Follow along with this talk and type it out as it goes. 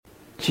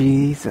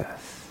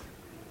Jesus.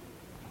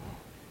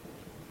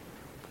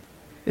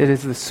 It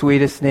is the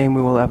sweetest name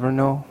we will ever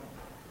know.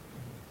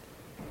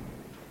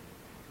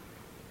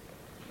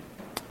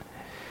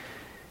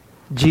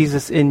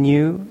 Jesus, in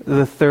you,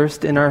 the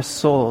thirst in our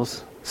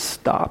souls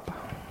stop.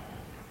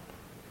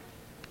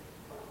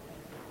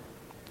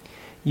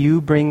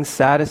 You bring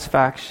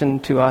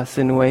satisfaction to us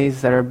in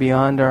ways that are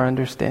beyond our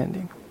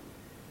understanding.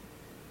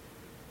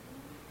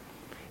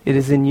 It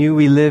is in you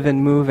we live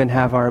and move and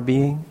have our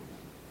being.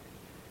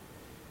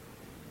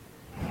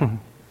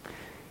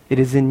 It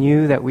is in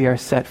you that we are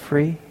set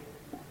free.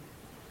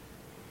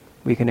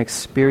 We can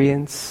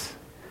experience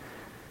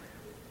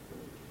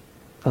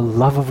the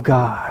love of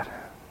God.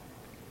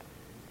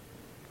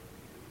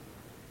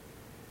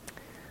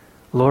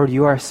 Lord,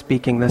 you are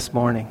speaking this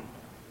morning.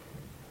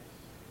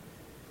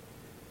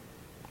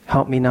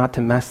 Help me not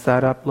to mess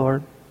that up,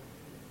 Lord.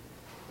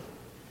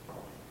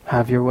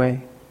 Have your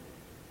way.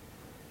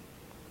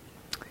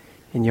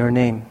 In your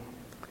name,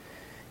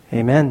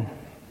 amen.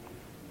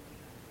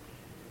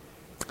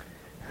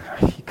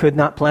 You could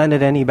not plan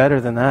it any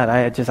better than that.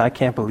 I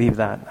can't believe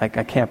that. I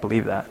can't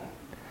believe that.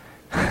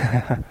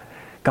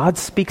 God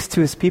speaks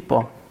to his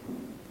people.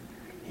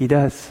 He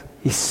does.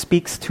 He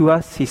speaks to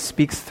us. He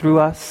speaks through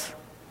us.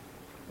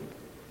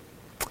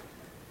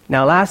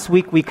 Now, last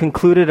week we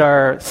concluded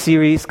our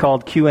series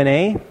called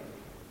Q&A.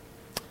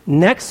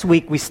 Next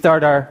week we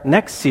start our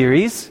next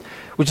series,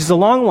 which is a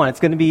long one. It's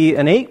going to be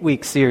an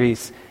 8-week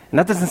series. And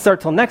that doesn't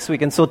start till next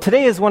week. And so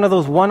today is one of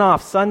those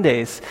one-off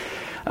Sundays.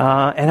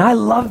 And I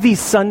love these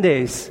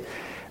Sundays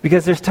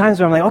because there's times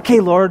where I'm like, okay,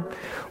 Lord,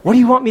 what do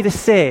you want me to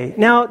say?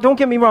 Now, don't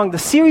get me wrong. The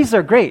series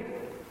are great.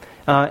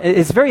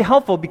 It's very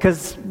helpful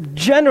because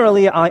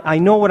generally I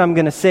know what I'm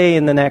going to say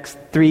in the next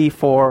 3,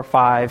 4,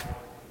 5,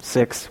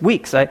 6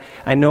 weeks.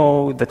 I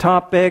know the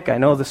topic. I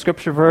know the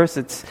scripture verse.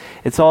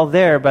 It's all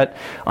there. But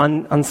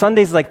on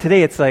Sundays like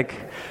today, it's like,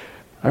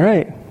 all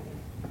right,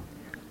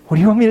 what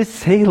do you want me to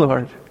say,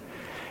 Lord?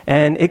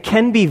 And it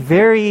can be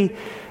very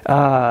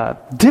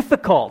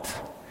difficult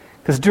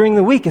because during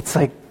the week it's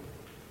like,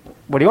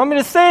 what do you want me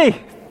to say?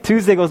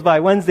 Tuesday goes by,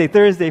 Wednesday,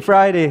 Thursday,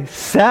 Friday,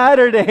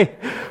 Saturday.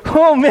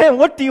 Oh man,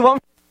 what do you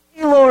want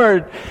me to say,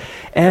 Lord?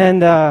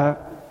 And the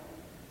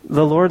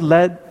Lord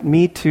led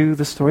me to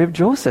the story of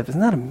Joseph.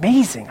 Isn't that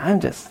amazing? I'm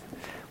just,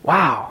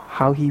 wow,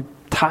 how he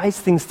ties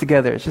things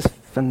together. It's just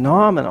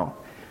phenomenal.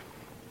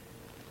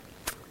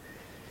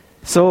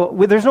 So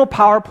there's no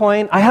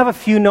PowerPoint. I have a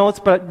few notes,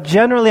 but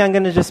generally I'm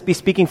going to just be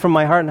speaking from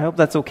my heart, and I hope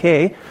that's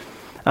okay.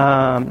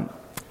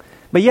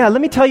 But yeah,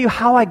 let me tell you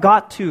how I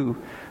got to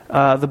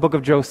the book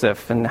of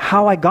Joseph and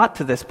how I got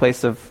to this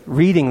place of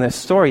reading this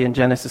story in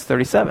Genesis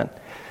 37.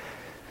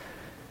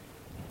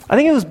 I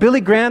think it was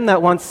Billy Graham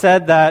that once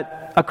said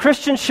that a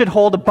Christian should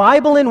hold a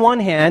Bible in one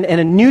hand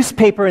and a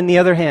newspaper in the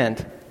other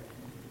hand.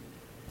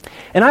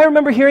 And I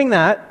remember hearing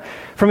that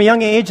from a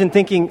young age and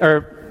thinking,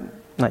 or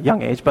not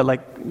young age, but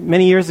like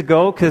many years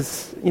ago,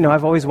 because,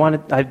 I've always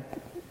wanted,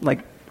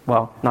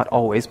 not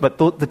always, but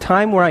the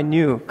time where I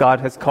knew God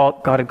had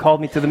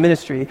called me to the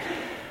ministry,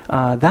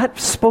 that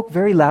spoke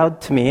very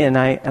loud to me, and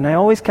I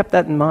always kept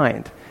that in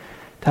mind.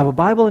 To have a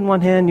Bible in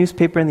one hand,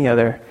 newspaper in the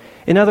other.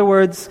 In other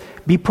words,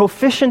 be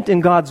proficient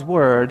in God's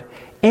Word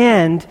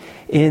and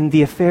in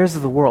the affairs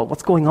of the world,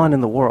 what's going on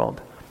in the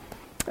world.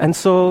 And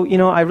so,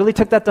 I really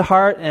took that to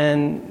heart,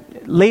 and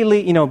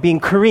lately, being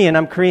Korean,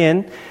 I'm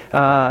Korean,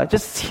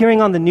 just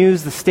hearing on the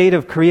news the state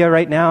of Korea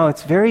right now,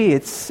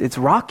 it's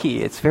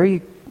rocky, it's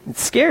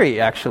scary,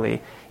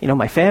 actually.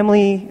 My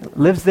family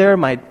lives there,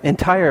 my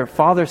entire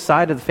father's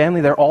side of the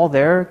family, they're all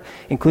there,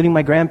 including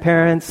my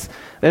grandparents,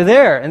 they're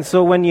there. And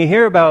so when you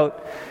hear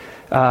about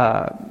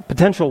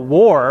potential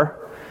war,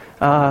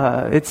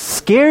 it's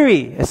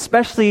scary,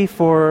 especially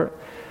for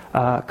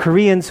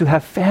Koreans who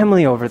have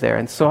family over there.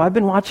 And so I've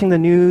been watching the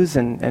news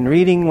and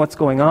reading what's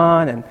going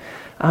on,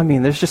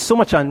 and there's just so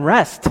much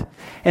unrest.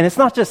 And it's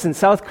not just in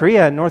South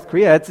Korea and North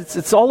Korea,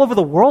 it's all over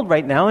the world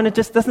right now, and it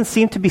just doesn't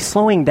seem to be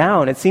slowing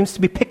down. It seems to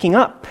be picking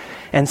up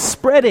and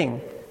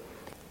spreading.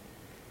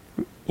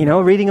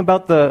 Reading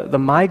about the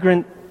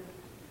migrant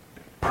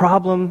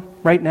problem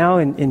right now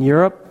in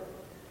Europe,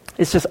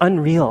 it's just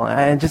unreal.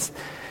 And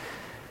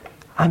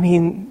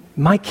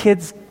my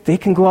kids, they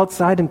can go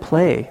outside and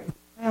play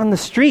on the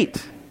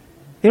street.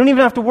 They don't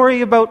even have to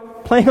worry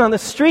about playing on the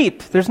street.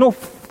 There's no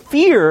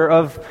fear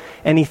of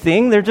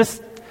anything.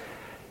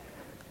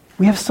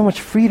 We have so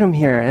much freedom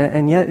here,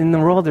 and yet in the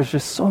world there's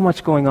just so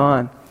much going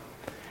on.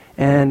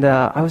 And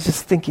I was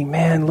just thinking,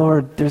 man,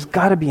 Lord, there's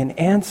got to be an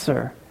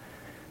answer.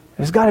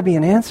 There's got to be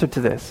an answer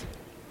to this.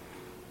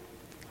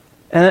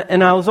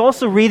 And I was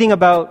also reading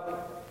about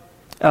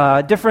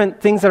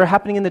different things that are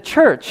happening in the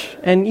church.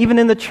 And even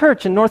in the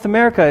church in North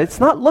America, it's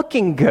not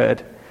looking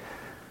good.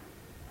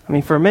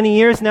 For many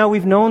years now,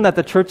 we've known that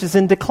the church is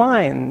in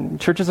decline.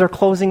 Churches are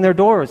closing their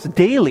doors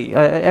daily,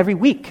 every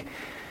week.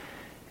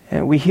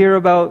 And we hear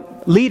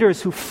about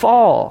leaders who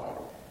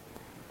fall.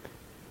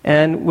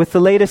 And with the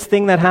latest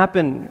thing that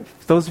happened,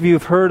 those of you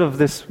who've heard of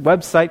this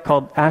website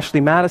called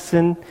Ashley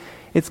Madison,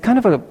 it's kind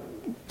of a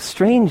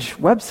strange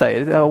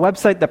website, a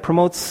website that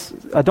promotes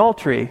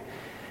adultery.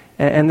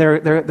 And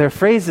their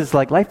phrase is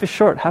like, life is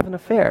short, have an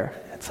affair.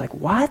 It's like,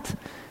 what?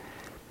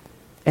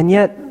 And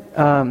yet,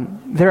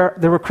 there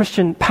were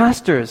Christian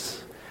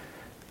pastors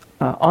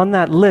on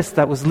that list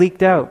that was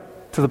leaked out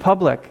to the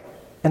public.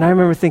 And I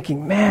remember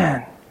thinking,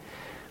 man,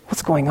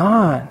 what's going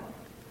on?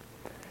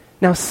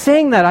 Now,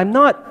 saying that, I'm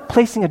not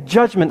placing a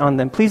judgment on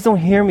them. Please don't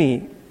hear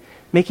me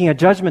making a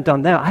judgment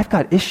on them. I've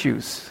got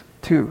issues,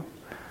 too.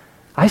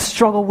 I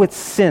struggle with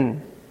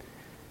sin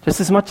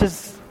just as much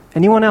as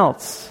anyone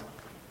else.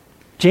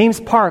 James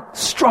Park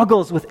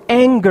struggles with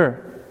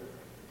anger.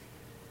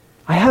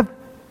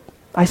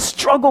 I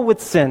struggle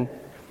with sin.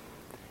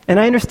 And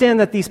I understand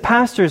that these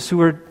pastors who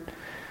were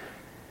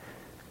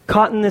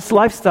caught in this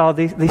lifestyle,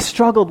 they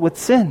struggled with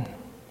sin.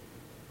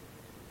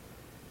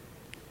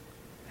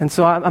 And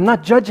so I'm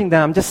not judging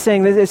them. I'm just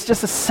saying that it's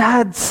just a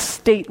sad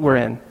state we're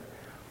in.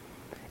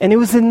 And it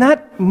was in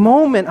that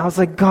moment I was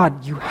like,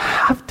 God, you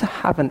have to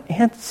have an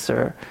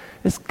answer.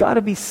 There's got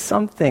to be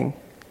something.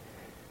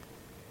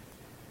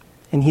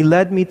 And he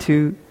led me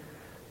to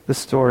the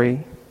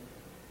story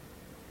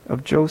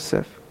of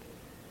Joseph.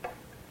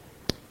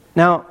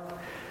 Now,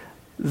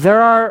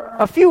 there are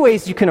a few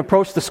ways you can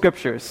approach the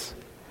scriptures,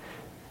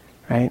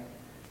 right?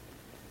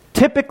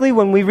 Typically,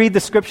 when we read the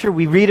scripture,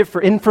 we read it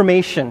for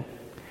information.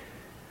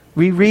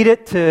 We read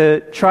it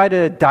to try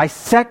to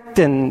dissect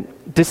and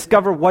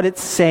discover what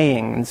it's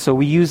saying. And so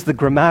we use the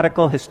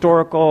grammatical,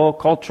 historical,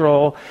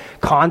 cultural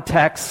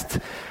context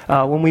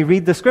when we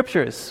read the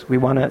scriptures.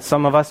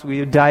 Some of us,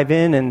 we dive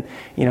in and,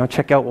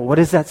 check out, well, what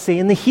does that say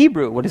in the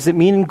Hebrew? What does it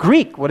mean in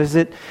Greek? What does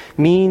it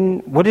mean?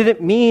 What did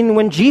it mean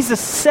when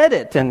Jesus said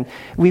it? And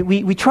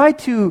we try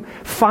to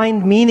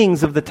find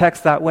meanings of the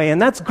text that way.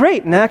 And that's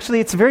great. And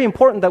actually, it's very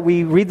important that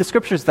we read the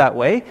scriptures that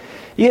way.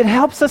 It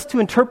helps us to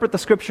interpret the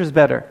scriptures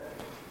better.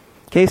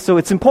 Okay, so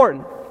it's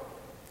important.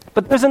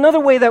 But there's another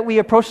way that we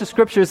approach the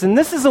scriptures, and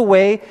this is a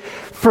way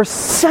for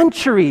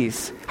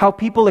centuries how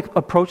people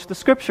approach the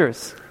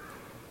scriptures.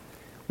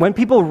 When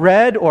people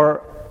read,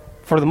 or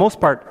for the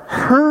most part,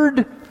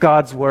 heard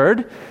God's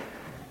word,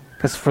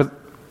 because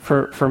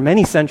for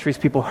many centuries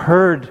people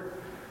heard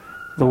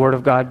the word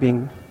of God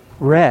being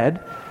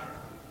read,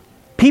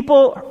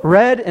 people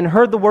read and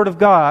heard the word of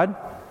God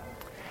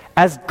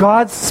as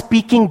God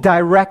speaking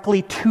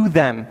directly to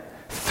them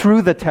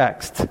through the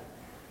text.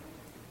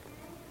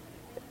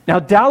 Now,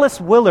 Dallas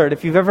Willard,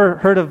 if you've ever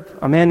heard of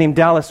a man named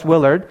Dallas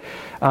Willard,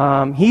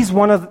 he's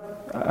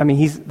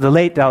the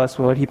late Dallas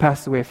Willard. He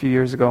passed away a few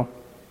years ago.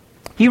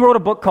 He wrote a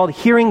book called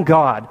Hearing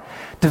God,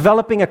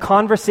 Developing a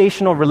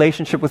Conversational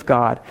Relationship with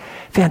God.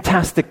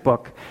 Fantastic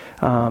book.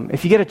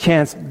 If you get a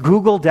chance,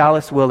 Google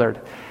Dallas Willard.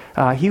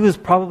 He was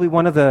probably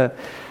one of the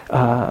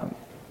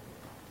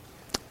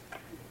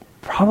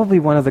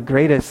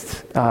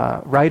greatest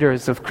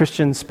writers of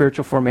Christian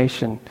spiritual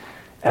formation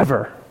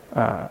ever.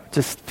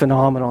 Just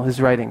phenomenal,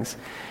 his writings.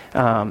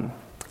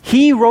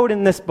 He wrote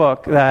in this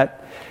book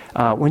that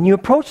when you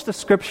approach the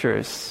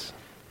scriptures,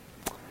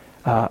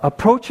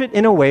 approach it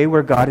in a way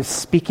where God is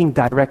speaking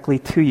directly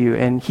to you.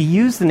 And he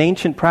used an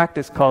ancient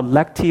practice called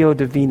Lectio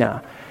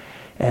Divina.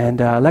 And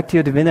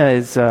Lectio Divina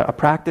is a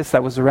practice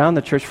that was around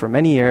the church for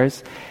many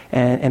years.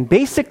 And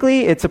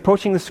basically, it's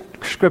approaching the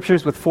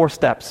scriptures with 4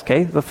 steps.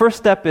 Okay, the first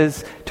step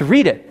is to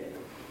read it.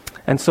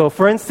 And so,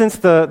 for instance,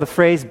 the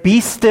phrase,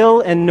 be still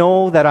and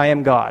know that I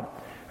am God.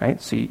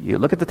 Right? So you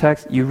look at the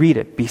text, you read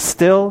it. Be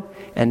still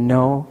and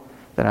know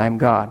that I am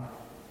God.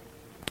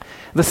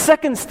 The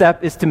second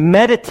step is to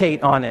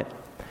meditate on it.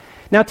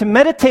 Now, to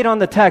meditate on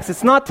the text,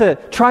 it's not to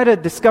try to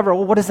discover,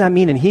 well, what does that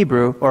mean in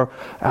Hebrew? Or,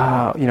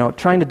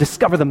 trying to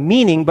discover the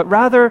meaning, but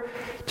rather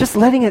just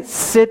letting it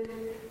sit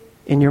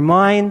in your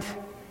mind.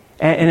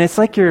 And it's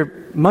like you're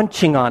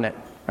munching on it,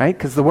 right?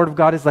 Because the Word of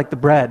God is like the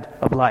bread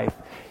of life.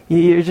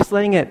 You're just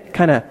letting it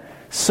kind of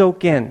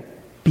soak in.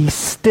 Be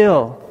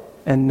still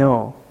and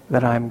know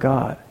that I am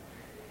God.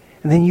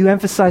 And then you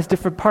emphasize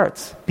different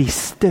parts. Be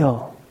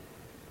still.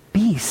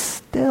 Be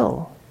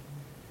still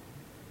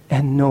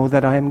and know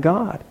that I am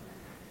God.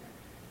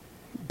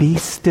 Be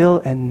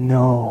still and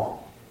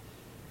know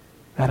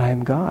that I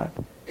am God.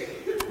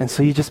 And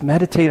so you just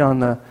meditate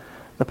on the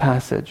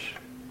passage.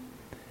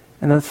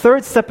 And the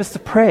third step is to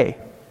pray.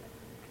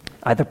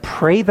 Either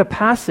pray the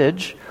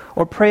passage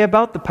or pray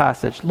about the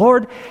passage.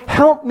 Lord,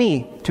 help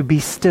me to be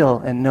still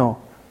and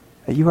know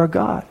that you are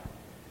God.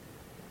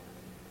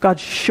 God,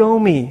 show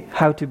me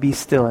how to be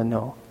still and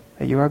know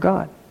that you are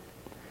God.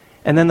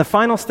 And then the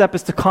final step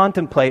is to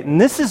contemplate. And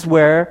this is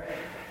where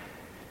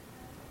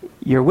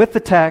you're with the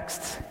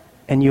text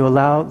and you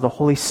allow the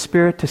Holy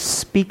Spirit to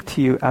speak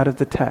to you out of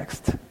the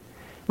text.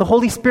 The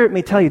Holy Spirit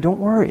may tell you, don't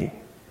worry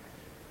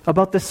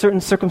about this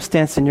certain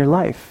circumstance in your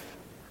life.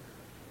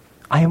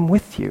 I am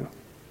with you.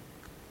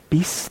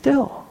 Be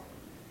still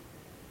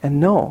and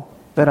know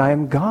that I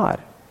am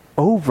God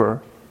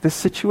over this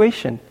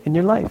situation in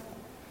your life.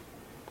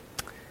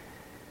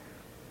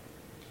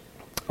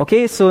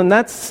 Okay, and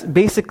that's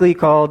basically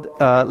called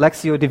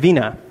Lectio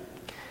Divina.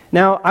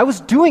 Now, I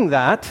was doing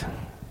that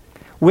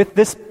with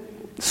this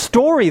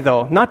story,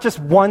 though, not just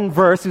one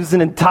verse. It was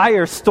an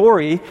entire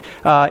story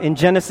in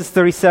Genesis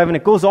 37.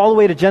 It goes all the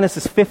way to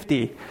Genesis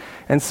 50.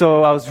 And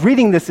so I was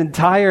reading this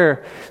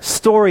entire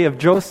story of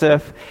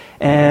Joseph,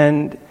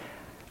 and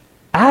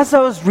as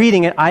I was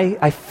reading it,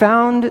 I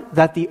found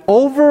that the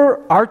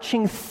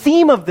overarching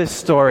theme of this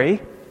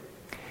story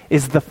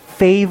is the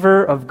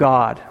favor of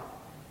God.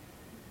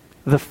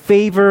 The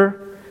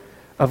favor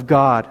of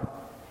God.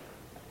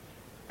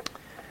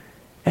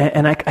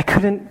 And I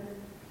couldn't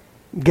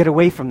get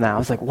away from that. I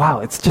was like,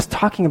 wow, it's just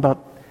talking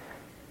about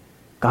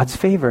God's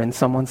favor in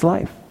someone's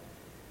life.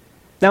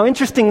 Now,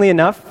 interestingly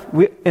enough,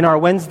 in our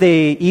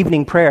Wednesday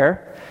evening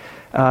prayer,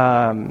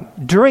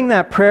 during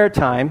that prayer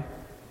time,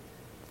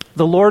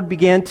 the Lord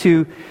began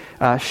to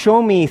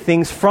show me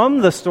things from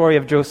the story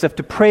of Joseph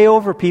to pray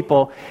over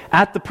people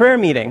at the prayer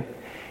meeting.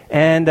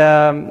 And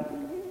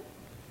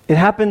it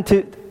happened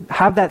to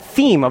have that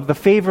theme of the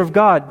favor of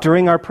God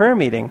during our prayer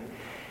meeting.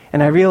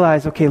 And I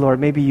realized, okay, Lord,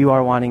 maybe you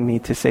are wanting me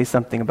to say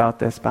something about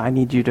this, but I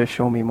need you to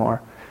show me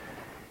more.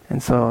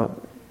 And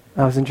so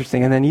that was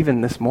interesting. And then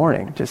even this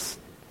morning, just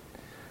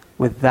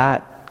with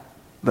that,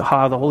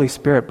 how the Holy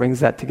Spirit brings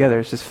that together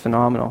is just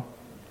phenomenal.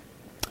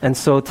 And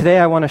so today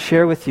I want to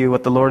share with you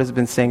what the Lord has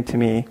been saying to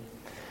me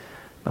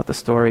about the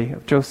story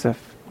of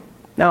Joseph.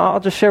 Now, I'll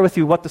just share with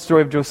you what the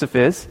story of Joseph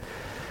is.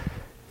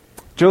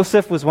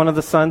 Joseph was one of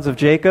the sons of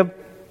Jacob.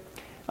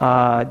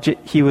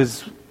 He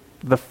was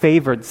the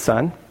favored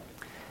son.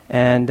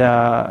 And,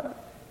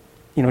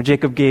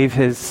 Jacob gave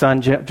his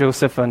son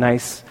Joseph a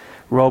nice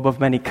robe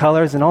of many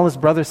colors, and all his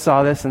brothers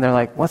saw this, and they're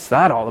like, what's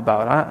that all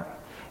about?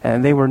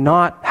 And they were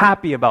not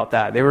happy about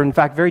that. They were, in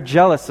fact, very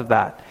jealous of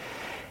that.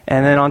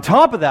 And then on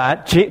top of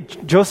that,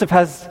 Joseph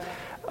has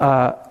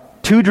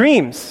 2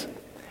 dreams.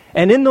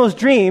 And in those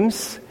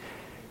dreams,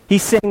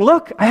 he's saying,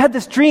 look, I had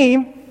this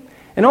dream,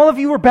 and all of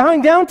you were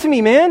bowing down to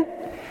me, man.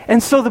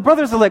 And so the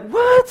brothers are like,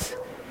 what?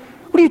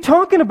 What are you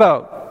talking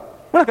about?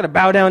 We're not going to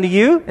bow down to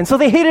you. And so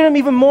they hated him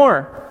even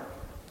more.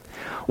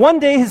 One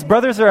day, his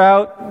brothers are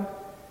out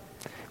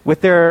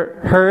with their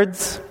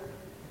herds,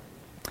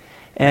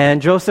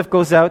 and Joseph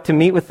goes out to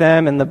meet with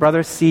them, and the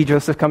brothers see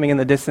Joseph coming in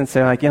the distance.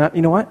 They're like,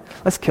 you know what?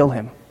 Let's kill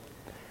him.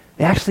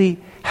 They actually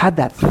had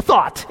that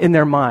thought in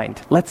their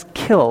mind. Let's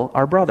kill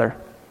our brother.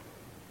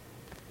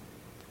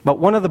 But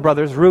one of the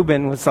brothers,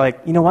 Reuben, was like,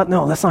 you know what?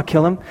 No, let's not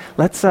kill him.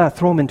 Let's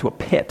throw him into a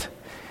pit.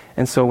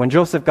 And so when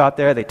Joseph got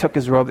there, they took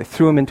his robe, they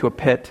threw him into a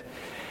pit.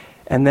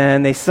 And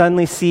then they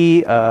suddenly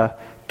see a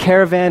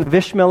caravan of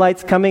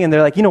Ishmaelites coming, and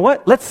they're like, you know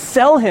what? Let's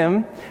sell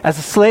him as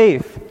a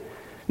slave.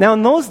 Now,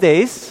 in those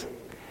days,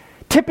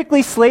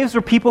 typically slaves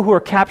were people who were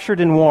captured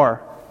in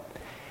war.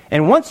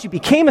 And once you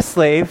became a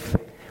slave,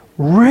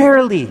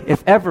 rarely,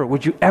 if ever,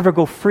 would you ever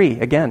go free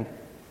again.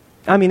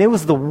 I mean, it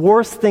was the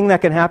worst thing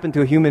that can happen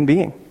to a human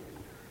being.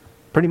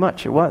 Pretty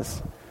much, it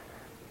was.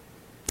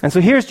 And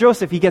so here's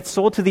Joseph. He gets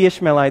sold to the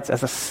Ishmaelites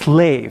as a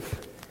slave.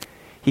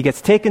 He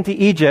gets taken to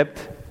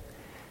Egypt.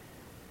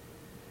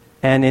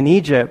 And in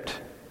Egypt,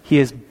 he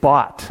is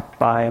bought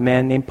by a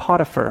man named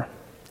Potiphar,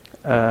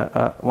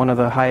 one of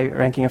the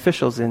high-ranking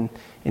officials in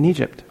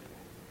Egypt.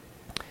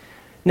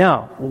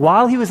 Now,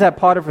 while he was at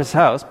Potiphar's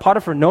house,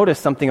 Potiphar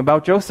noticed something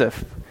about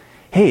Joseph.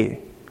 Hey,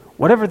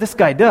 whatever this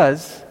guy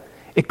does,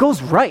 it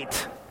goes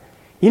right.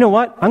 You know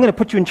what? I'm going to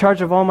put you in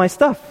charge of all my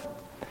stuff.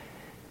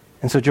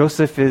 And so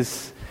Joseph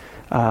is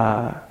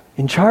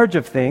in charge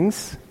of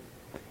things,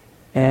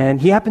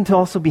 and he happened to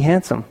also be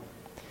handsome.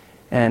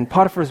 And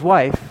Potiphar's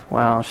wife,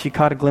 well, she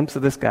caught a glimpse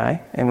of this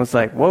guy and was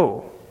like,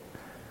 whoa,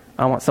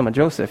 I want some of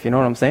Joseph, you know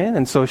what I'm saying?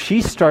 And so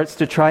she starts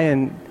to try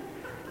and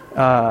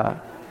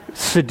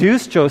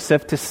seduce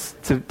Joseph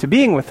to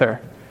being with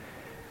her.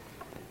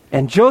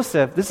 And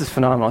Joseph, this is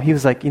phenomenal, he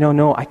was like,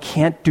 no, I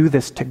can't do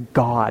this to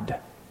God.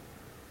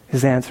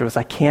 His answer was,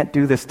 I can't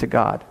do this to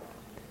God.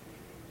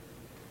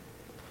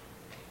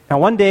 Now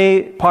one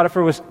day,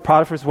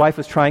 Potiphar's wife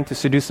was trying to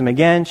seduce him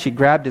again. She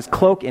grabbed his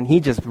cloak and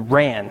he just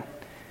ran.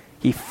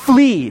 He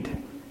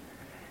fled.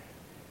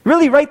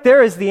 Really, right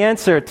there is the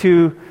answer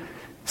to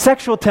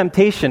sexual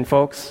temptation,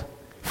 folks.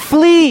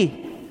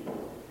 Flee.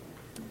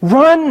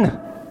 Run.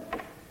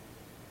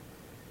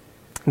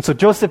 And so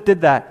Joseph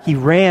did that. He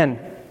ran.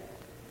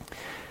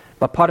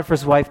 But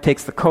Potiphar's wife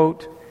takes the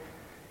coat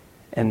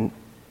and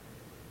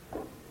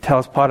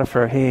tells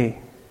Potiphar, hey,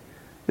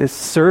 this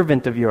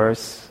servant of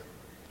yours,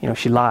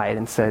 she lied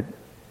and said,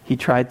 he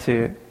tried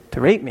to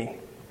rape me.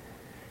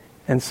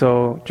 And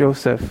so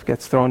Joseph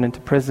gets thrown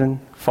into prison,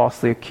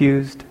 falsely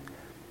accused.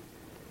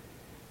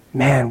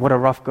 Man, what a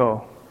rough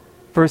go.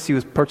 First he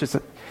was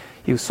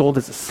sold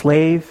as a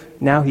slave.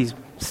 Now he's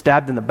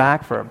stabbed in the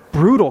back for a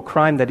brutal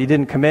crime that he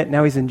didn't commit.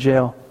 Now he's in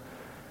jail.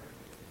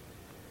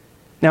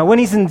 Now when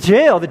he's in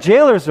jail, the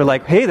jailers are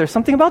like, hey, there's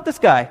something about this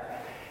guy.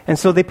 And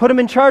so they put him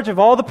in charge of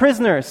all the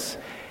prisoners.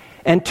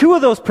 And 2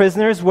 of those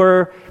prisoners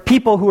were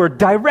people who were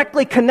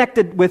directly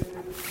connected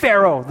with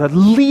Pharaoh, the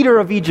leader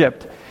of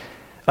Egypt.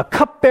 A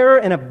cupbearer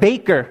and a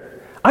baker.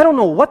 I don't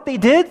know what they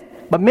did,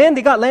 but man,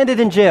 they got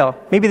landed in jail.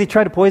 Maybe they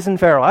tried to poison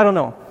Pharaoh. I don't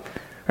know.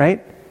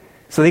 Right?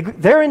 So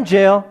they're in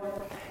jail,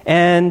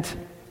 and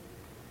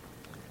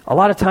A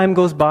lot of time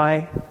goes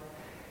by,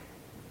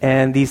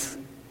 and these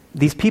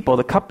people,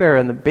 the cupbearer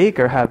and the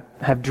baker,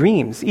 have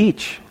dreams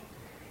each,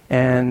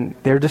 and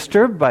they're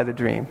disturbed by the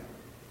dream.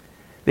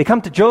 They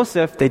come to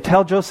Joseph, they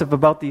tell Joseph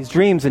about these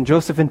dreams, and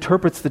Joseph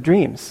interprets the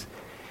dreams.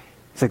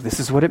 He's like, this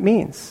is what it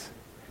means.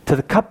 To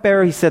the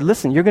cupbearer, he said,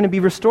 listen, you're going to be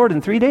restored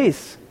in 3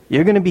 days.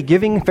 You're going to be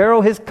giving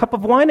Pharaoh his cup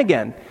of wine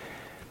again.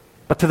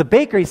 But to the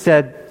baker, he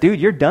said, dude,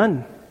 you're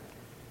done.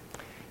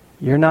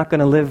 You're not going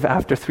to live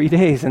after 3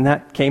 days. And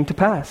that came to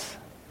pass.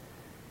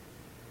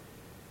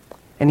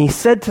 And he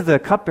said to the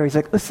cupbearer, he's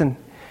like, listen,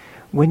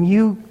 when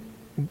you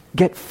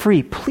get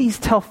free, please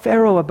tell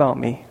Pharaoh about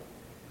me.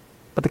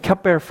 But the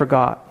cupbearer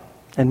forgot,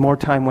 and more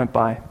time went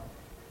by.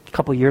 A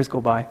couple of years go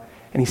by,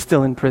 and he's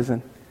still in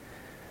prison.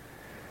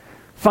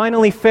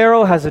 Finally,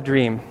 Pharaoh has a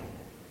dream,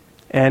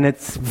 and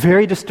it's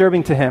very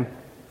disturbing to him.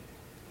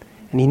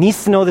 And he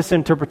needs to know this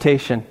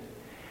interpretation.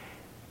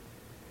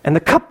 And the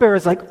cupbearer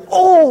is like,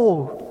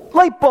 oh,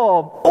 light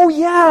bulb. Oh,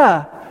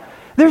 yeah.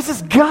 There's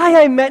this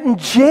guy I met in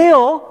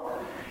jail.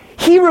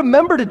 He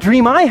remembered a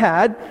dream I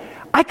had.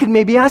 I could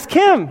maybe ask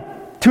him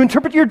to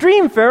interpret your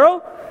dream,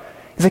 Pharaoh.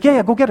 He's like,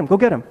 yeah, go get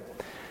him.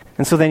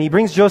 And so then he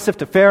brings Joseph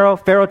to Pharaoh.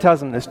 Pharaoh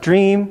tells him this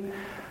dream.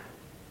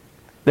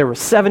 There were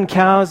 7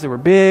 cows that were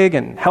big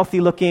and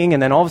healthy looking,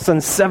 and then all of a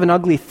sudden 7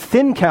 ugly,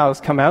 thin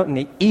cows come out and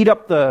they eat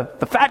up the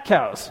fat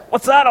cows.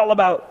 What's that all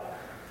about?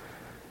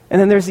 And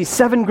then there's these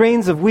 7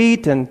 grains of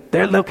wheat, and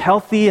they look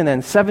healthy, and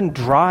then 7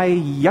 dry,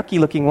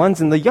 yucky-looking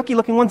ones, and the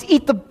yucky-looking ones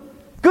eat the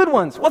good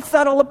ones. What's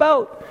that all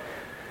about?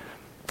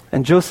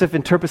 And Joseph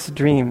interprets the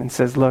dream and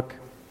says, look,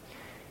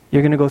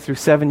 you're going to go through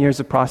 7 years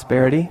of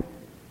prosperity,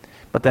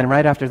 but then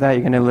right after that,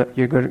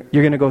 you're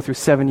going to go through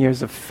 7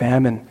 years of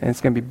famine, and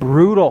it's going to be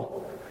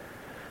brutal.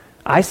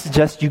 I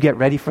suggest you get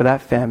ready for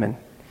that famine.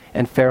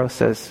 And Pharaoh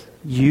says,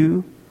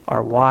 you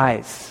are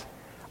wise.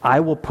 I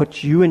will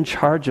put you in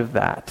charge of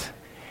that.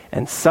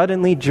 And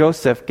suddenly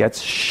Joseph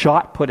gets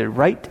shot-putted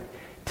right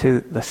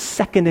to the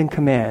second in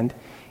command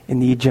in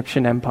the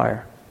Egyptian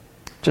empire.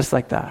 Just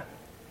like that.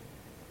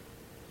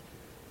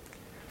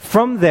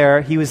 From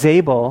there, he was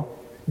able,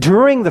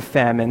 during the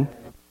famine,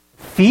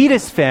 feed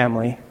his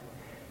family.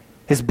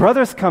 His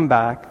brothers come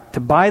back to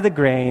buy the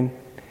grain.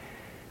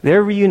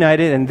 They're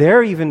reunited, and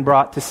they're even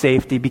brought to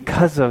safety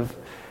because of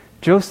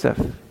Joseph.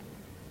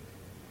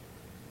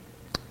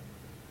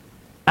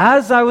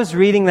 As I was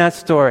reading that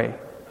story,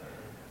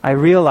 I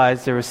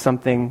realized there was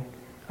something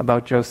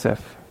about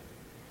Joseph.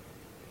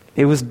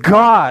 It was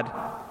God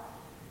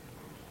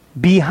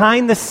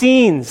behind the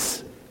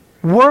scenes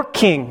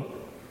working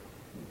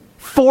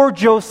for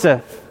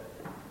Joseph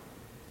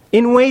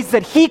in ways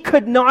that he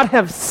could not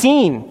have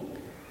seen,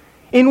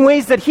 in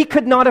ways that he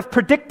could not have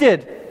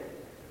predicted.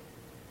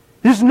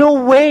 There's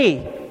no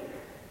way.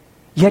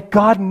 Yet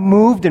God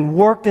moved and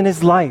worked in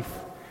his life.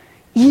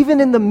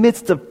 Even in the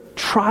midst of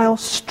trial,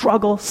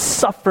 struggle,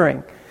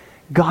 suffering,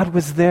 God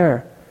was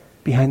there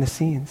behind the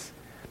scenes.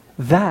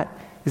 That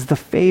is the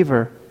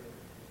favor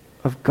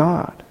of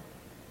God.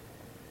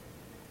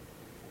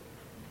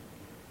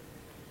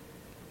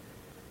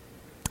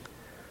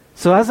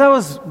 So as I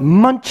was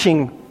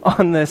munching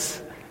on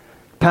this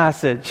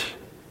passage,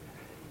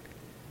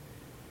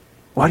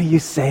 what are you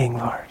saying,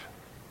 Lord?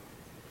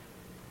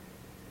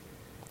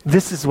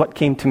 This is what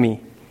came to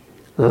me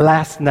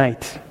last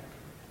night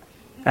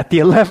at the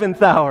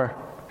 11th hour.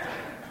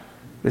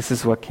 This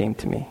is what came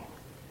to me.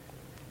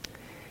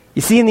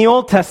 You see, in the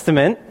Old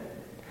Testament,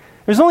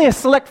 there's only a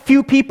select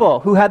few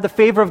people who had the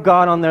favor of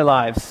God on their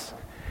lives,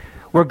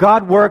 where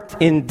God worked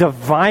in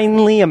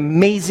divinely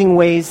amazing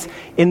ways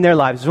in their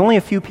lives. There's only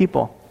a few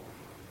people.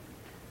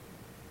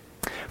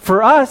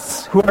 For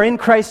us who are in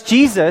Christ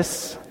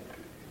Jesus,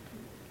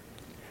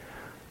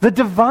 the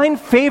divine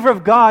favor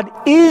of God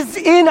is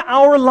in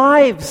our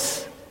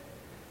lives.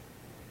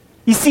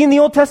 You see, in the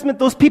Old Testament,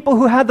 those people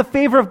who had the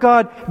favor of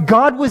God,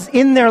 God was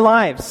in their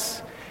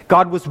lives.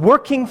 God was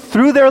working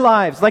through their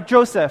lives, like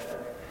Joseph.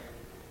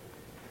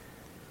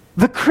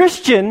 The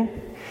Christian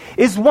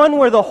is one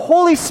where the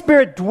Holy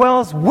Spirit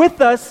dwells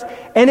with us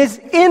and is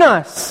in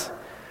us.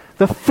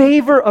 The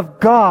favor of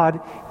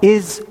God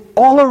is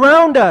all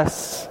around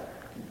us.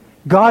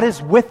 God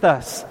is with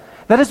us.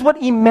 That is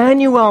what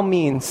Emmanuel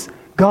means.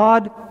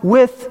 God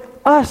with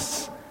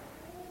us.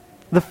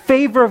 The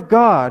favor of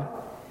God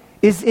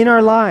is in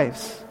our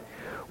lives.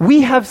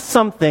 We have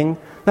something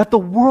that the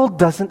world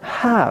doesn't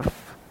have.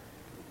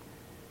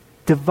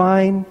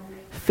 Divine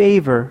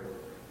favor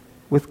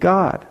with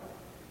God.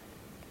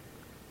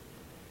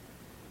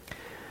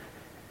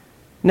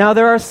 Now,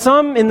 there are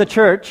some in the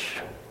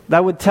church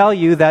that would tell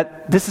you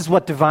that this is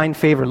what divine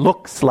favor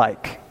looks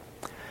like.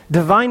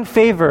 Divine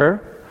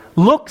favor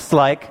looks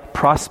like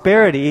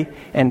prosperity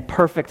and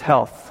perfect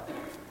health.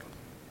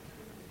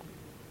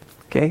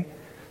 Okay?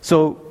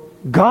 So,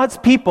 God's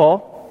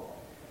people,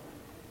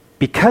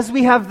 because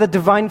we have the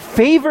divine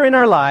favor in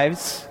our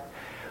lives,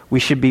 we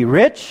should be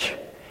rich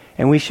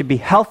and we should be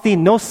healthy,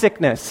 no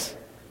sickness.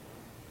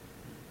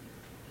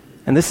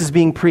 And this is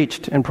being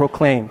preached and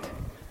proclaimed.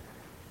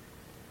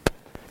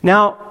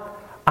 Now,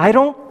 I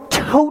don't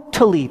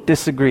totally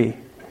disagree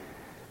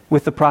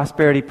with the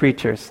prosperity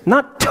preachers.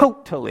 Not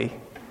totally.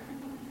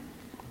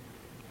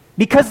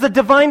 Because the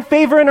divine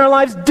favor in our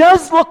lives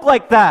does look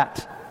like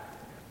that.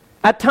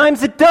 At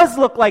times it does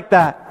look like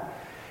that.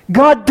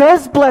 God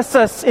does bless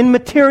us in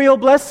material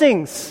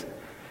blessings.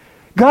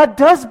 God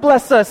does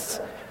bless us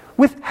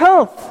with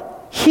health,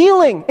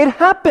 healing. It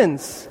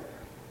happens.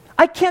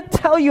 I can't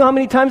tell you how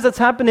many times that's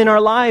happened in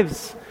our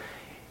lives.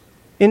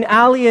 In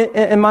Ali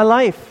and my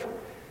life.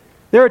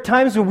 There are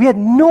times when we had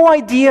no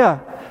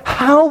idea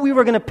how we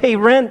were going to pay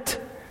rent.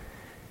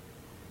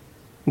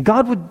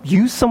 God would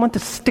use someone to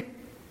stick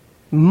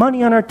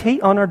money on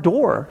our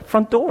door,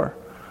 front door.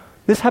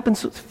 This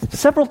happens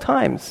several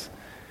times.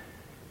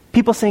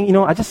 People saying,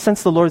 I just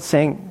sense the Lord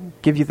saying,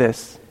 give you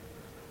this.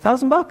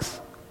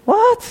 $1,000.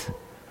 What?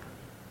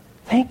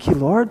 Thank you,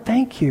 Lord.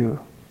 Thank you.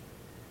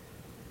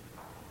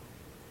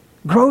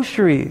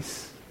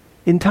 Groceries.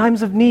 In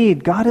times of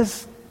need, God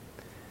has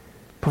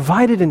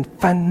provided in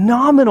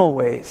phenomenal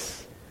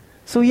ways.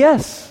 So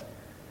yes,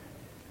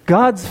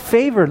 God's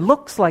favor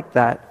looks like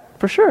that,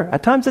 for sure.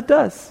 At times it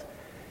does.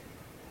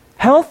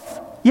 Health,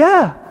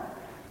 yeah.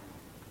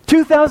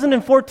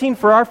 2014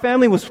 for our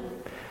family was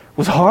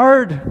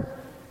hard.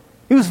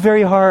 It was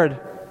very hard,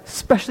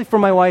 especially for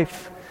my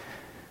wife.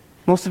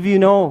 Most of you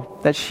know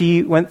that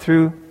she went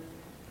through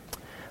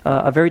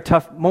a very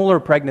tough molar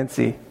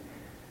pregnancy.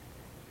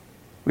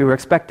 We were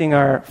expecting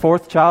our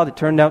fourth child. It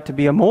turned out to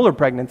be a molar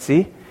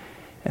pregnancy.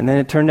 And then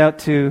it turned out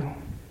to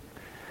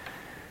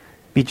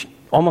be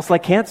almost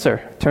like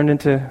cancer.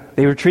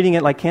 They were treating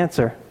it like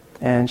cancer.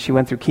 And she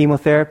went through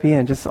chemotherapy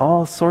and just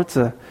all sorts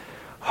of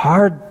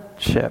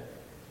hardship.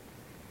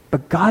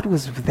 But God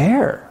was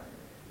there.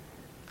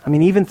 I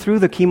mean, even through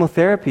the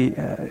chemotherapy,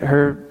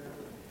 her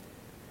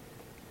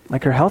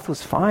health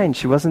was fine.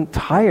 She wasn't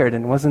tired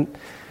and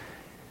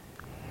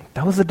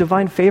that was the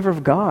divine favor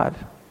of God.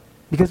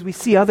 Because we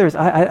see others,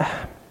 I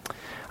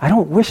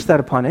don't wish that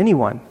upon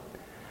anyone.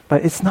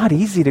 But it's not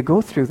easy to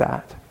go through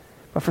that.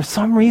 But for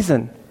some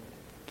reason,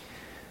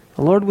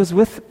 the Lord was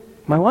with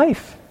my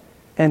wife.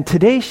 And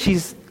today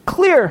she's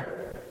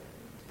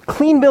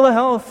clean bill of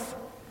health.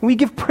 We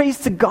give praise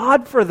to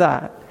God for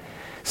that.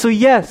 So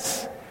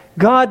yes,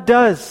 God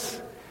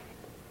does,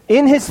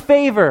 in His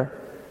favor,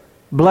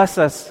 bless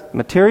us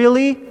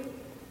materially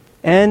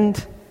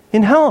and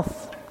in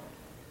health.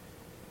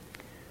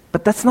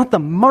 But that's not the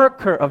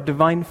marker of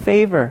divine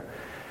favor.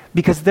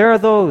 Because there are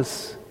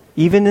those,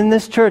 even in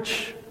this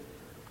church,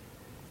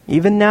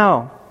 even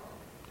now,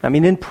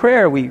 in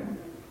prayer we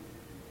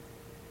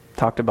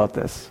talked about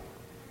this,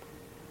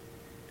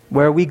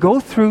 where we go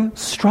through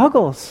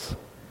struggles.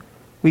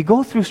 We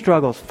go through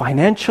struggles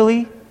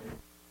financially,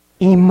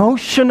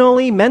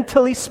 emotionally,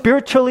 mentally,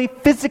 spiritually,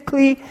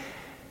 physically.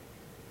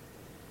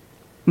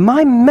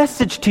 My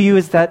message to you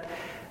is that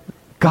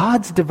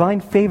God's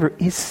divine favor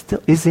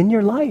is in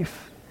your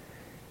life.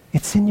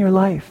 It's in your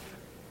life.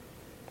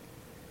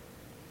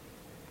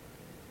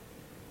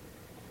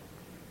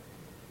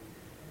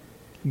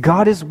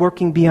 God is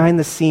working behind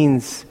the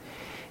scenes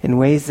in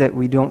ways that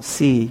we don't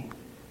see.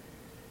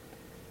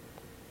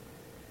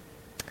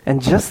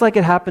 And just like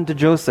it happened to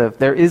Joseph,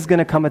 there is going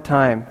to come a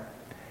time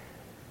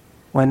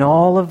when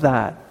all of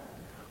that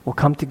will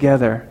come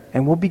together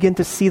and we'll begin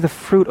to see the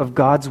fruit of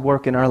God's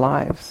work in our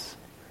lives.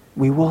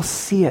 We will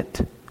see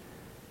it.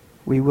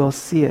 We will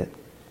see it.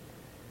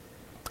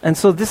 And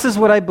so this is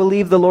what I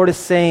believe the Lord is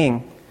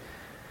saying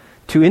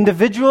to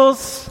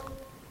individuals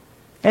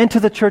and to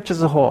the church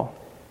as a whole.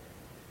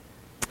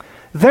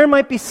 There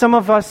might be some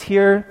of us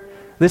here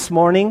this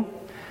morning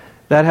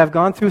that have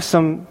gone through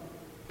some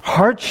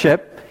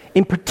hardship,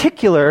 in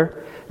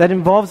particular, that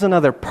involves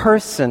another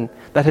person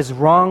that has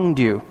wronged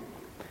you.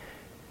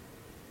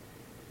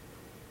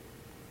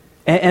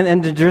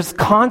 And there's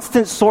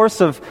constant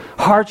source of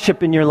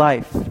hardship in your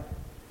life.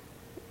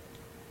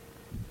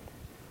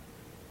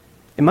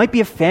 It might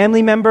be a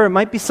family member, it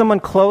might be someone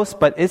close,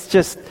 but it's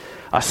just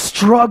a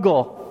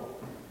struggle.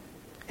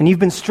 And you've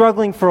been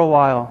struggling for a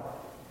while.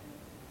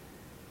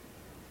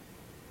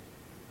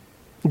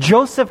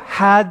 Joseph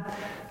had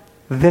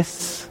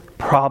this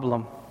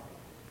problem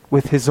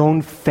with his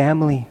own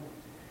family,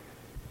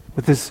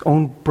 with his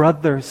own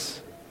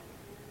brothers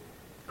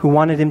who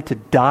wanted him to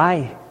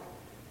die.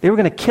 They were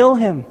going to kill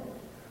him.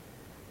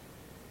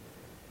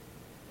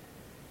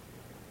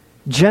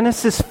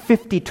 Genesis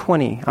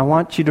 50:20. I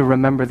want you to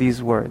remember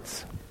these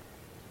words.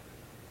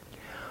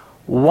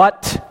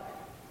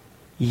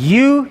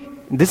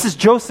 This is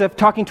Joseph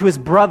talking to his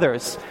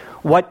brothers.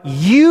 What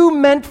you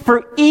meant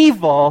for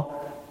evil,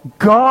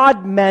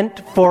 God meant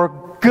for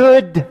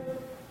good.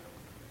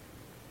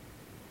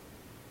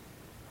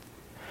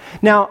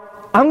 Now,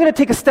 I'm going to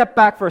take a step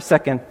back for a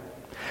second.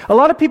 A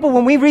lot of people,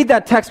 when we read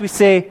that text, we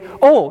say,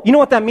 oh, you know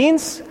what that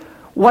means?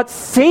 What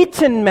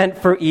Satan meant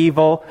for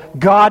evil,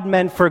 God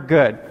meant for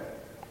good.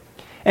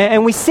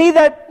 And we say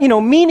that,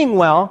 meaning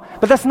well,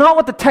 but that's not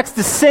what the text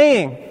is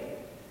saying.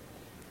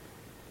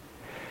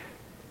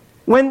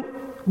 When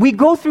we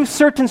go through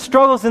certain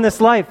struggles in this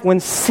life, when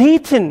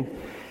Satan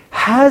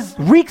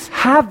wreaks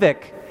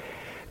havoc,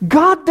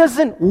 God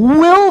doesn't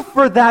will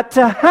for that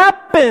to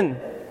happen.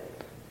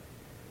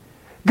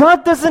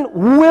 God doesn't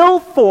will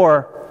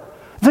for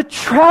the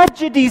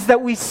tragedies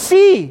that we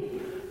see.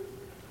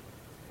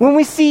 When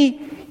we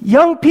see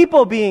young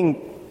people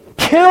being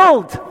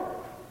killed,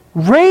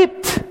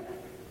 raped,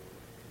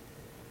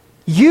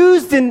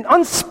 used in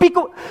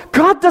unspeakable,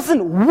 God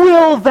doesn't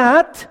will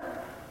that.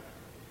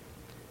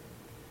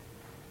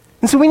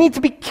 And so we need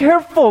to be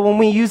careful when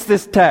we use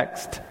this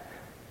text.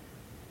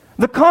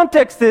 The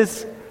context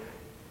is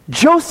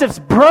Joseph's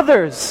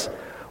brothers,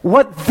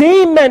 what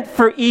they meant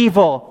for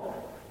evil,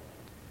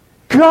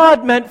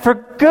 God meant for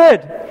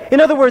good.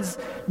 In other words,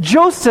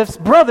 Joseph's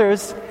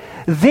brothers,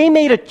 they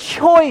made a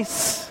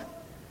choice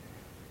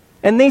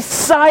and they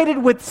sided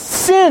with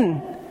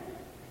sin.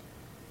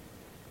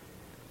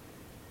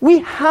 We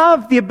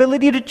have the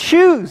ability to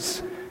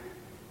choose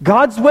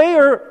God's way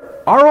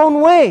or our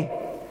own way.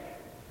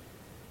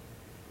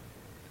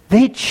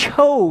 They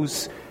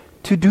chose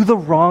to do the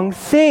wrong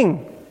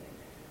thing.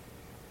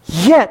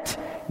 Yet,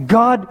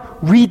 God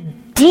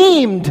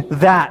redeemed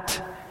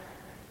that.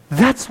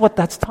 That's what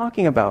that's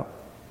talking about.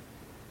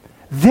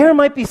 There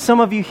might be some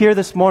of you here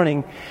this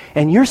morning,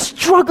 and you're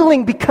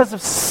struggling because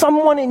of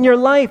someone in your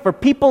life or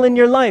people in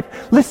your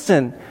life.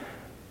 Listen,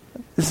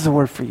 this is a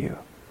word for you.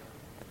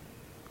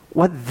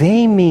 What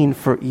they mean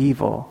for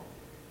evil,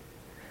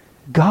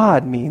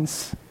 God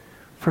means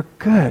for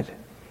good.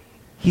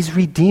 He's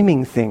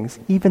redeeming things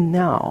even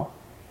now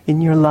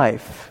in your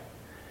life.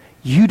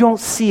 You don't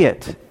see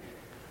it,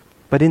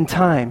 but in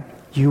time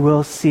you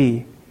will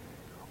see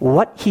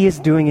what He is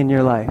doing in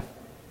your life.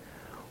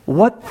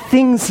 What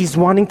things He's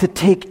wanting to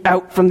take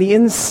out from the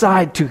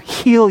inside to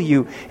heal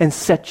you and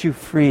set you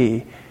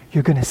free.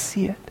 You're going to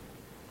see it.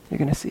 You're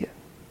going to see it.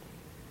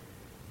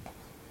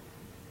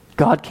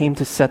 God came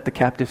to set the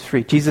captives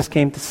free. Jesus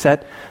came to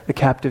set the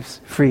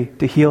captives free,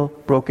 to heal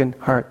broken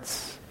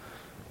hearts.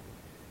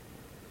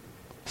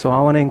 So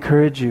I want to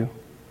encourage you.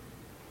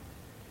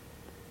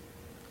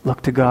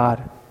 Look to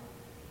God.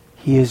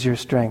 He is your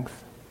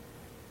strength.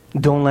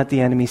 Don't let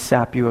the enemy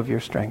sap you of your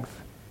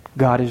strength.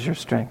 God is your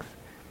strength.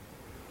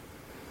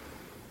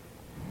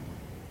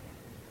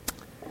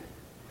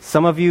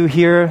 Some of you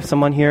here,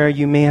 someone here,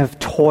 you may have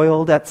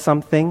toiled at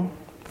something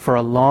for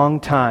a long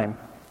time.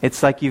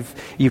 It's like you've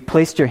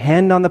placed your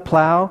hand on the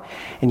plow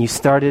and you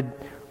started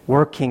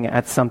working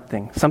at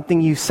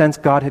something you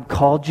sensed God had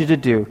called you to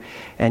do,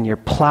 and you're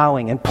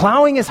plowing. And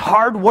plowing is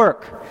hard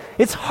work.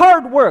 It's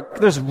hard work.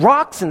 There's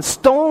rocks and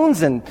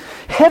stones and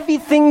heavy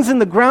things in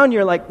the ground.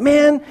 You're like,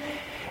 man,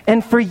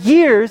 and for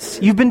years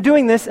you've been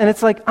doing this, and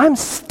it's like, I'm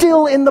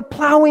still in the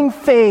plowing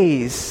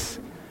phase.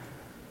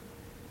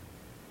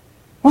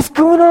 What's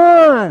going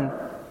on?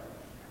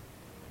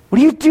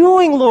 What are you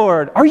doing,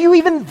 Lord? Are you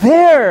even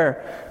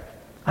there?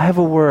 I have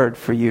a word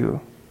for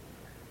you.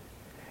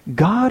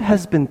 God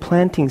has been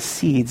planting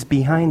seeds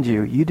behind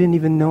you. You didn't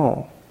even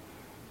know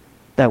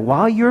that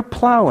while you're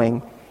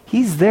plowing,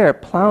 He's there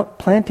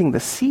planting the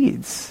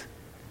seeds.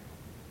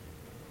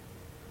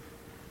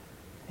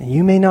 And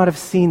you may not have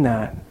seen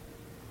that,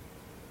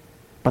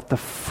 but the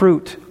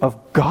fruit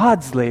of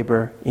God's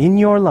labor in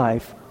your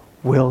life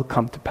will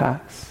come to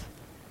pass.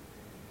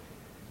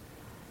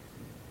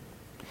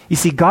 You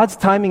see, God's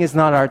timing is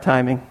not our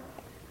timing.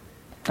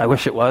 I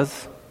wish it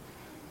was.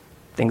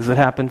 Things would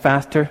happen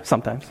faster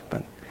sometimes,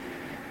 but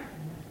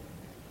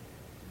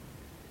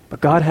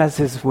God has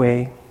His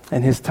way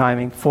and His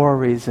timing for a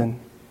reason,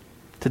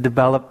 to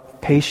develop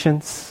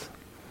patience,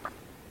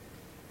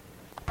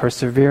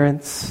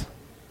 perseverance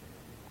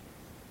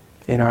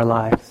in our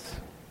lives.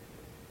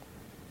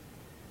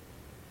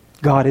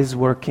 God is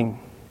working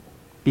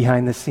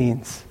behind the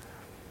scenes.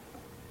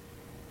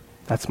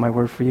 That's my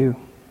word for you.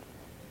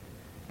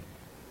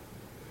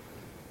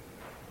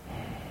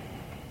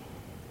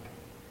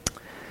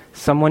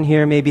 Someone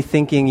here may be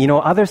thinking,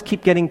 others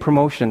keep getting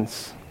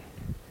promotions.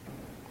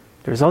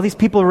 There's all these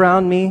people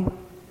around me.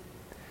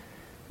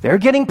 They're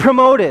getting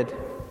promoted.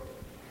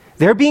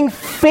 They're being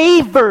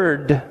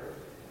favored.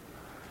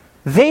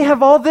 They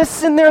have all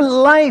this in their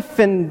life,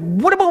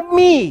 and what about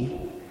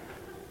me?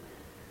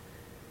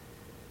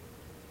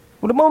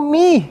 What about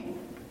me?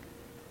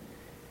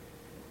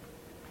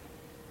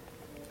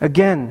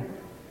 Again,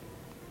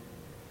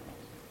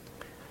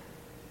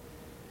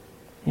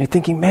 you're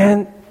thinking,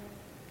 man,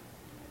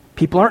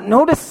 people aren't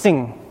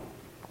noticing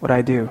what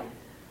I do.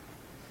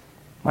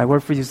 My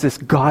word for you is this: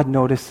 God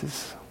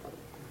notices.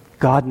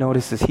 God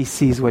notices. He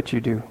sees what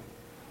you do.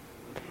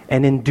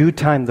 And in due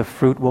time, the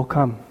fruit will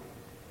come.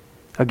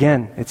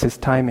 Again, it's His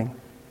timing.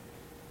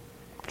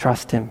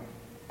 Trust Him.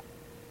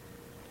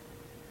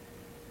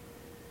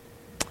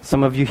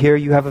 Some of you here,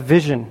 you have a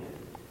vision.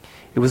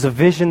 It was a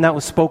vision that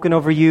was spoken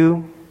over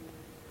you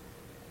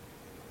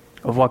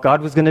of what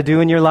God was going to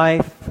do in your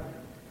life.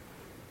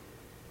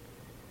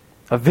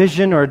 A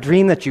vision or a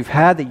dream that you've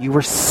had that you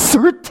were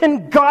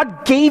certain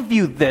God gave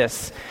you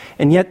this.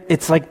 And yet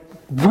it's like,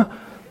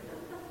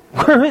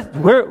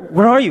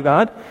 where are you,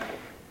 God?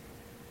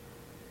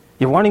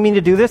 You're wanting me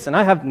to do this and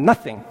I have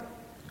nothing.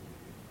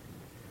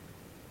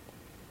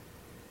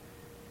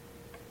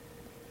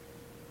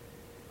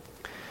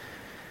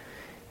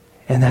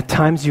 And at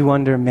times you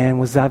wonder, man,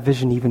 was that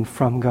vision even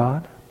from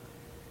God?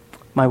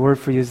 My word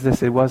for you is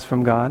this: it was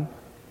from God.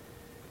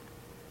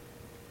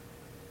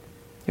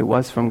 It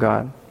was from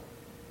God.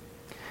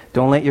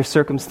 Don't let your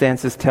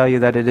circumstances tell you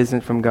that it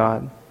isn't from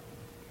God.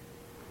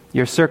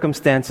 Your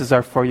circumstances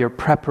are for your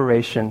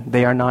preparation.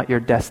 They are not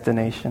your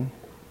destination.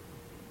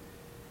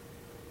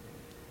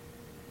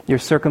 Your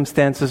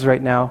circumstances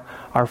right now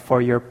are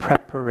for your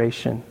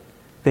preparation.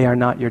 They are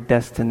not your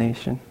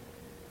destination.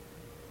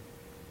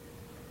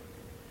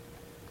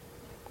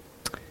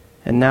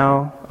 And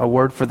now, a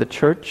word for the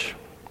church.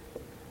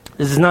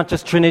 This is not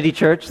just Trinity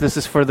Church. This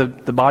is for the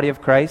body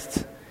of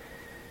Christ.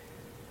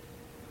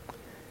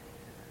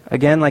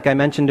 Again, like I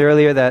mentioned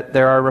earlier, that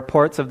there are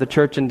reports of the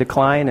church in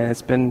decline, and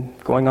it's been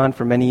going on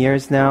for many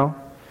years now.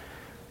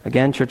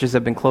 Again, churches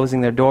have been closing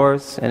their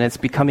doors, and it's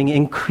becoming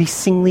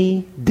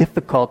increasingly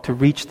difficult to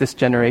reach this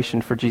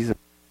generation for Jesus.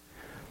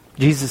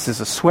 Jesus is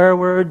a swear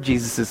word.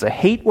 Jesus is a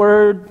hate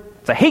word.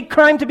 It's a hate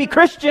crime to be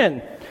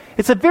Christian.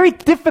 It's a very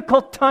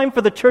difficult time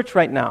for the church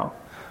right now.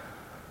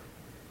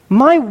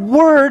 My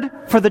word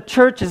for the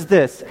church is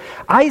this.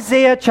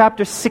 Isaiah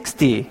chapter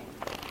 60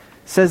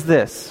 says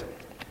this.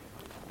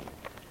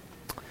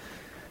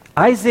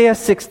 Isaiah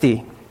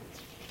 60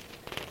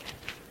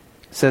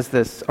 says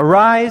this: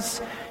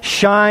 Arise,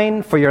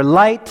 shine, for your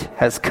light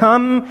has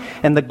come,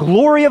 and the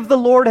glory of the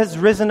Lord has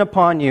risen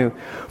upon you.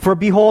 For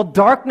behold,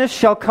 darkness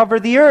shall cover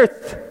the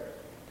earth,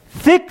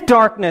 thick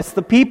darkness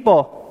the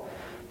people.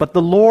 But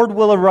the Lord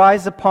will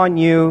arise upon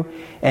you,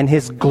 and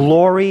His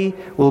glory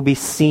will be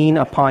seen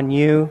upon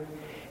you,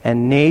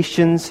 and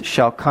nations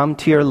shall come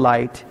to your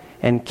light,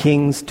 and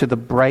kings to the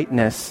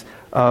brightness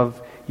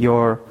of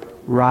your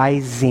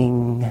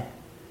rising.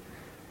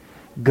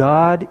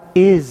 God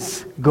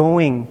is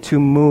going to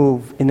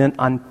move in an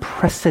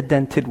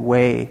unprecedented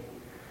way.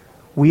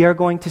 We are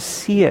going to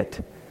see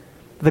it.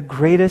 The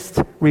greatest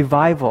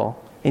revival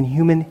in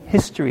human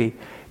history.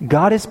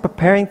 God is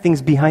preparing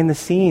things behind the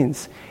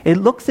scenes. It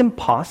looks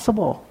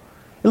impossible.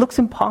 It looks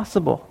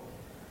impossible.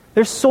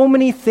 There's so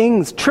many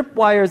things,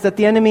 tripwires that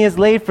the enemy has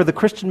laid for the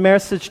Christian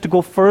message to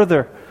go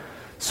further.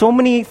 So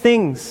many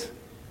things.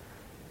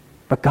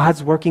 But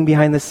God's working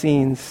behind the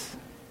scenes.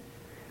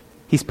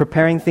 He's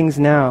preparing things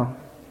now.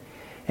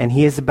 And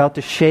He is about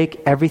to shake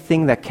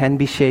everything that can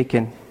be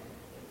shaken.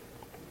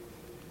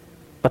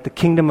 But the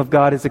kingdom of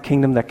God is a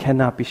kingdom that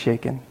cannot be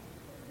shaken.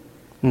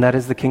 And that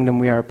is the kingdom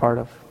we are a part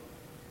of.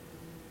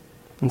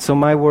 And so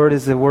my word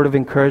is a word of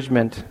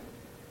encouragement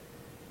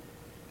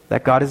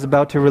that God is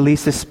about to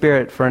release His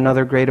Spirit for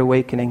another great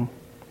awakening.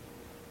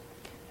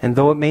 And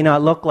though it may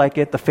not look like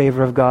it, the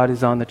favor of God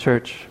is on the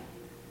church.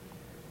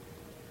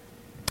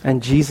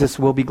 And Jesus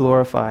will be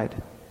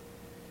glorified.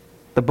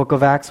 The book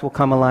of Acts will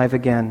come alive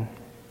again.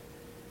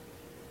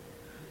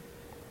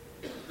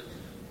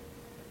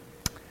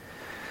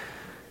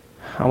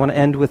 I want to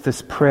end with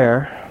this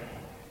prayer.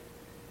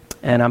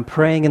 And I'm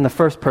praying in the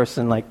first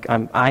person, like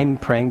I'm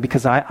praying,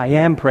 because I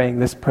am praying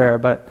this prayer,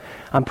 but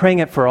I'm praying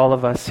it for all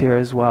of us here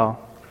as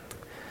well.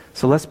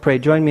 So let's pray.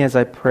 Join me as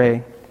I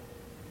pray.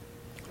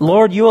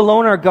 Lord, You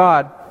alone are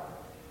God.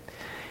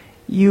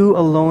 You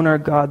alone are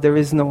God. There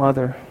is no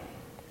other.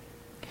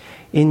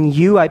 In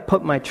You I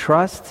put my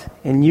trust.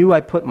 In You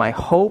I put my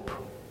hope.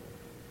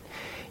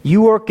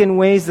 You work in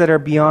ways that are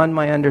beyond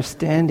my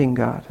understanding,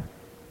 God.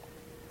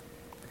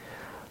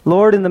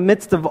 Lord, in the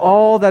midst of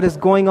all that is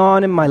going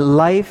on in my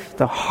life,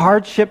 the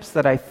hardships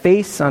that I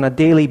face on a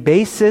daily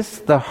basis,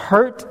 the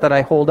hurt that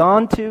I hold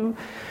on to,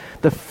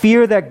 the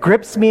fear that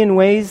grips me in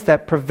ways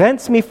that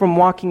prevents me from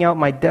walking out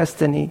my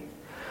destiny,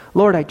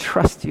 Lord, I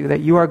trust You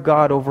that You are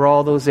God over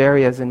all those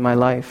areas in my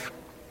life.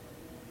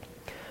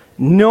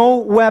 No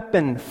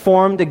weapon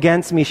formed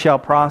against me shall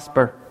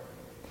prosper.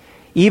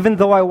 Even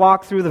though I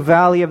walk through the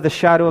valley of the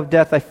shadow of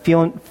death, I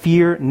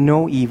fear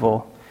no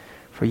evil,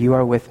 for You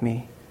are with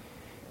me.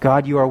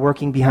 God, You are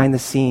working behind the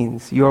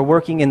scenes. You are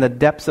working in the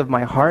depths of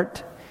my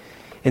heart,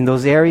 in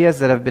those areas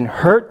that have been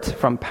hurt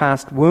from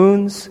past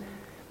wounds.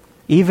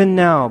 Even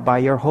now, by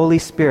Your Holy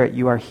Spirit,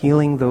 You are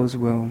healing those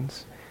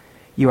wounds.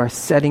 You are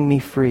setting me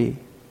free.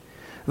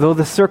 Though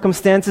the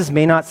circumstances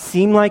may not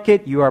seem like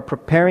it, You are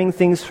preparing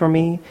things for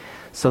me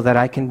so that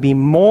I can be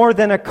more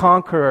than a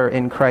conqueror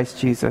in Christ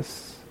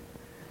Jesus.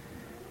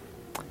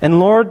 And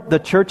Lord, the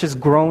church is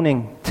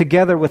groaning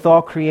together with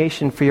all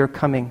creation for Your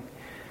coming.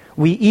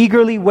 We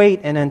eagerly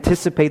wait and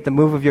anticipate the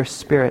move of Your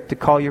Spirit to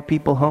call Your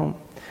people home,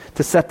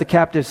 to set the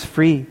captives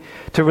free,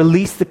 to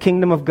release the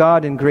kingdom of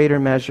God in greater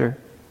measure.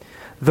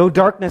 Though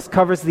darkness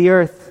covers the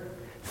earth,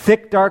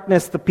 thick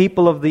darkness the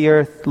people of the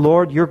earth,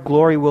 Lord, Your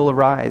glory will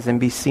arise and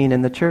be seen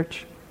in the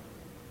church.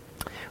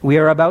 We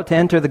are about to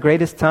enter the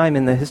greatest time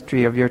in the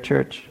history of Your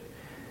church,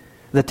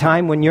 the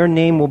time when Your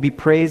name will be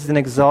praised and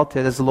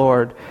exalted as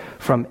Lord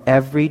from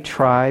every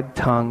tribe,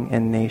 tongue,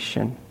 and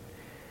nation.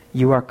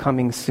 You are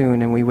coming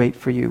soon, and we wait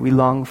for You. We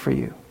long for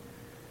You.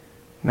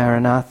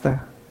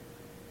 Maranatha,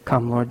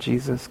 come, Lord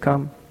Jesus,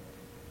 come.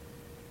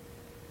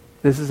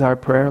 This is our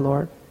prayer,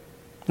 Lord.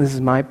 This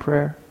is my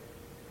prayer.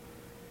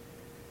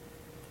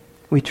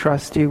 We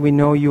trust you. We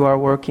know you are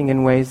working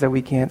in ways that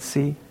we can't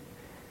see.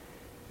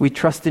 We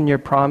trust in your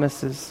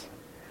promises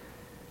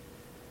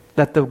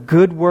that the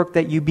good work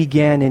that you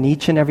began in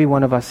each and every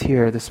one of us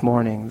here this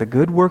morning, the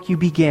good work you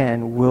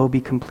began will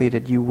be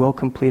completed. You will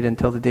complete it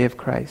until the day of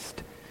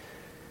Christ.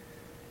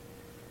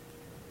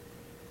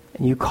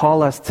 And you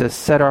call us to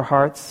set our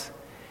hearts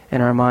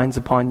and our minds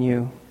upon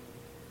you,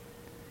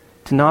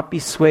 to not be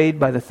swayed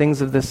by the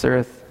things of this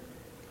earth,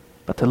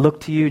 but to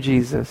look to you,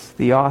 Jesus,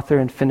 the author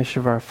and finisher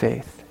of our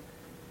faith,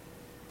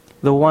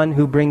 the one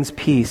who brings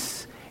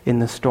peace in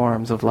the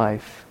storms of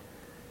life.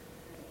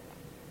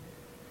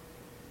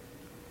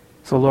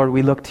 So Lord,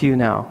 we look to you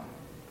now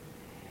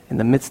in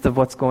the midst of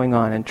what's going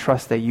on and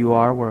trust that you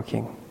are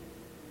working.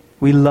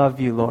 We love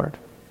you, Lord.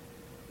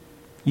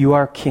 You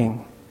are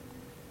King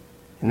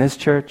in this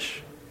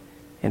church,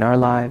 in our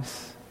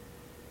lives,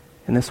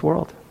 in this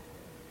world.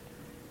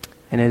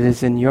 And it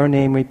is in your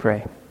name we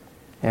pray.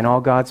 And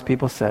all God's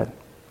people said,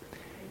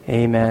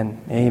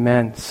 Amen.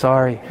 Amen.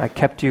 Sorry, I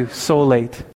kept you so late.